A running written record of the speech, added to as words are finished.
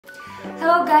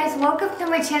Hello guys, welcome to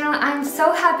my channel. I'm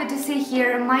so happy to see you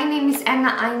here. My name is Anna,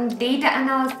 I'm data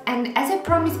analyst, and as I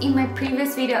promised in my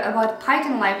previous video about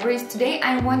Python libraries, today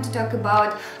I want to talk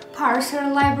about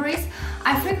parser libraries.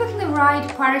 I frequently write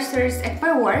parsers at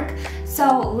my work,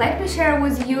 so let me share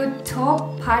with you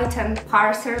top Python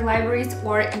parser libraries,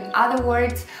 or in other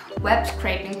words, web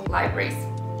scraping libraries.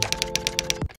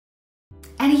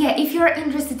 And yeah, if you're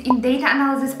interested in data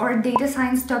analysis or data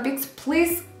science topics,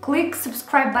 please click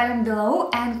subscribe button below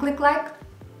and click like.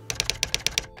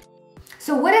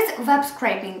 So what is web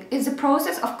scraping? It's a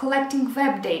process of collecting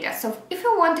web data. So if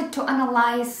you wanted to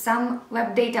analyze some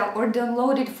web data or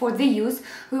download it for the use,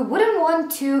 we wouldn't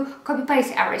want to copy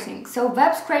paste everything. So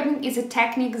web scraping is a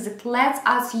technique that lets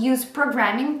us use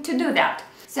programming to do that.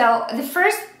 So the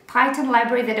first Python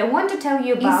library that I want to tell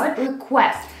you about is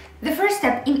request. The first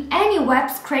step in any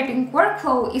web scraping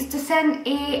workflow is to send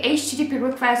a HTTP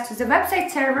request to the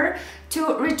website server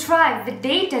to retrieve the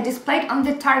data displayed on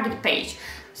the target page.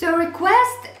 So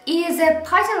request is a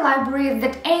Python library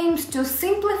that aims to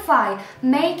simplify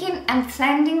making and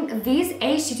sending these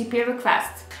HTTP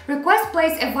requests. Request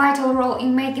plays a vital role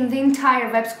in making the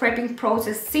entire web scraping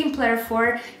process simpler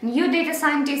for new data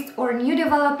scientists or new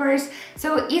developers,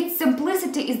 so its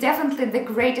simplicity is definitely the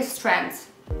greatest strength.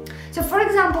 So for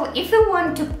example, if you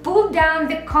want to pull down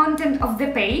the content of the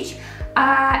page,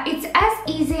 it's as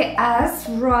easy as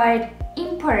write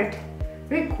import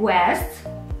request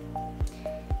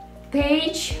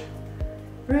page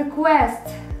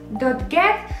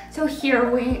request.get. So here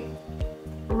we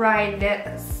write the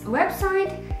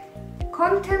website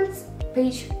contents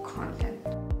page content.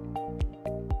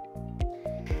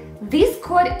 This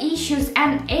code issues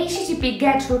an HTTP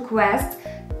GET request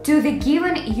to the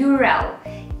given URL.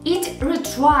 It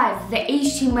retrieves the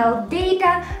HTML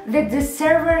data that the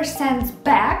server sends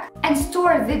back and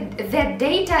stores that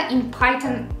data in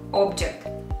Python object.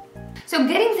 So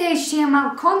getting the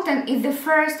HTML content is the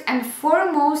first and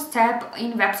foremost step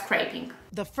in web scraping.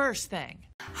 The first thing.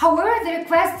 However, the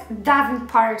request doesn't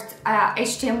parse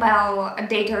HTML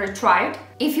data retrieved.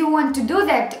 If you want to do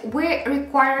that, we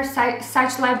require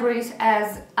such libraries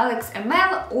as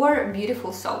LXML or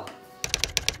Beautiful Soup.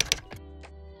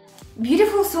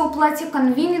 Beautiful Soup lets you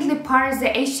conveniently parse the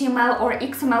HTML or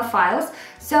XML files.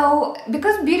 So,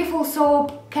 because Beautiful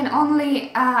Soup can only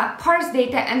parse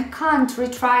data and can't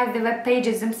retrieve the web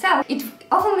pages themselves, it's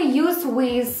often used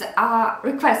with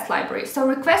request library. So,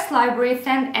 request library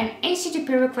sends an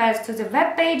HTTP request to the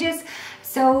web pages.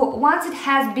 So, once it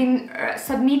has been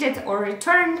submitted or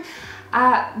returned,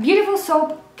 Beautiful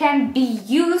Soup can be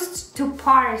used to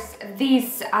parse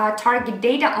this target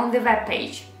data on the web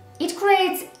page. It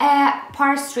creates a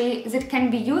parse tree that can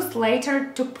be used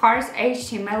later to parse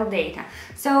HTML data.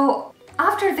 So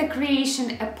after the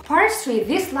creation of a parse tree,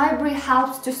 this library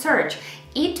helps to search.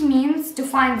 It means to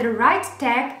find the right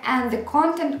tag and the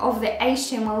content of the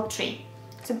HTML tree.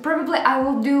 So probably I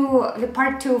will do the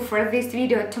part 2 for this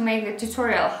video to make the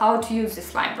tutorial how to use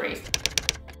this library.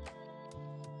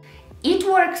 It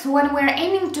works when we're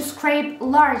aiming to scrape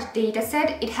large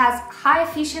dataset. It has high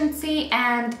efficiency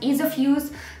and ease of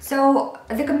use, so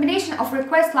the combination of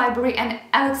request library and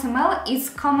LXML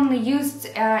is commonly used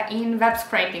in web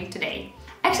scraping today.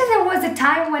 Actually, there was a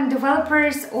time when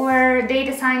developers or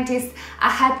data scientists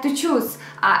had to choose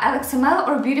LXML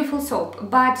or Beautiful Soup,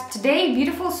 but today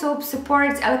Beautiful Soup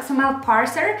supports LXML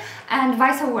parser and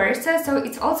vice versa, so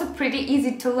it's also pretty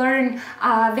easy to learn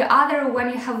the other when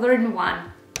you have learned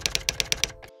one.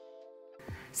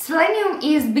 Selenium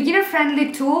is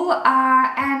beginner-friendly tool,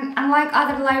 and unlike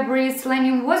other libraries,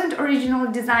 Selenium wasn't originally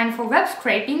designed for web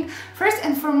scraping. First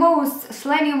and foremost,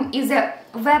 Selenium is a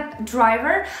web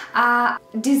driver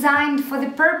designed for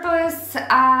the purpose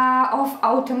of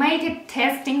automated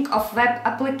testing of web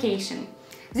application.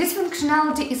 This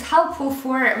functionality is helpful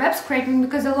for web scraping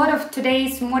because a lot of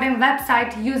today's modern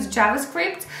websites use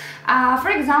JavaScript. For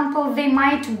example, they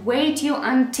might wait you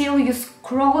until you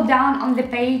scroll down on the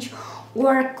page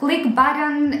or click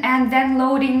button and then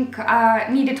loading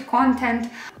needed content.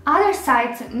 Other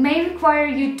sites may require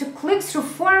you to click through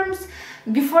forms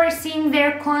before seeing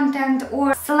their content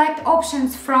or select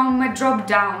options from a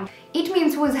drop-down. It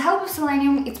means with the help of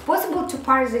Selenium, it's possible to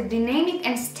parse a dynamic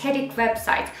and static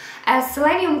website, as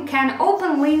Selenium can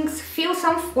open links, fill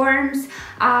some forms,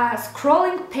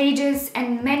 scrolling pages,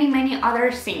 and many other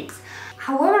things.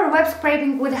 However, web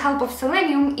scraping with the help of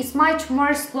Selenium is much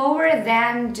more slower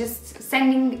than just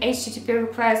sending HTTP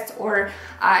requests or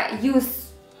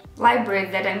use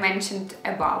library that I mentioned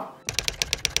above.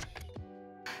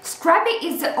 Scrapy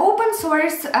is an open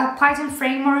source Python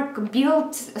framework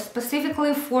built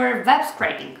specifically for web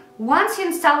scraping. Once you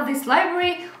install this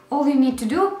library, all you need to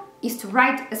do is to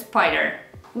write a spider.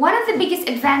 One of the biggest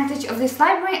advantages of this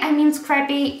library,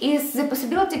 Scrapy, is the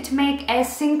possibility to make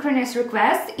asynchronous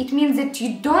requests. It means that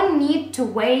you don't need to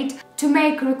wait to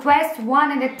make requests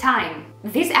one at a time.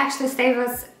 This actually saves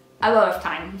us a lot of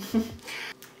time.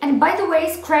 And by the way,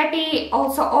 Scrapy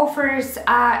also offers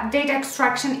data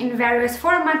extraction in various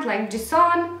formats like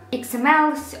JSON,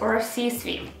 XML, or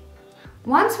CSV.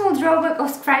 One small drawback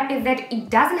of Scrapy is that it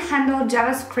doesn't handle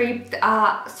JavaScript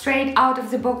straight out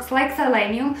of the box like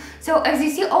Selenium. So as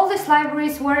you see, all these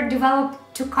libraries were developed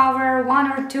to cover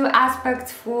one or two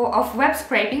aspects of web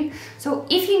scraping. So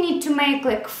if you need to make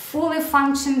like fully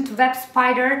functioned web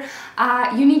spider,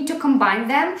 you need to combine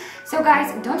them. So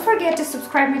guys, don't forget to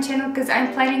subscribe my channel because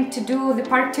I'm planning to do the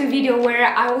part 2 video where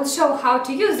I will show how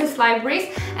to use these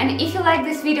libraries. And if you like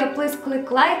this video, please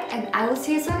click like, and I will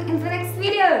see you soon in the next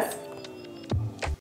videos.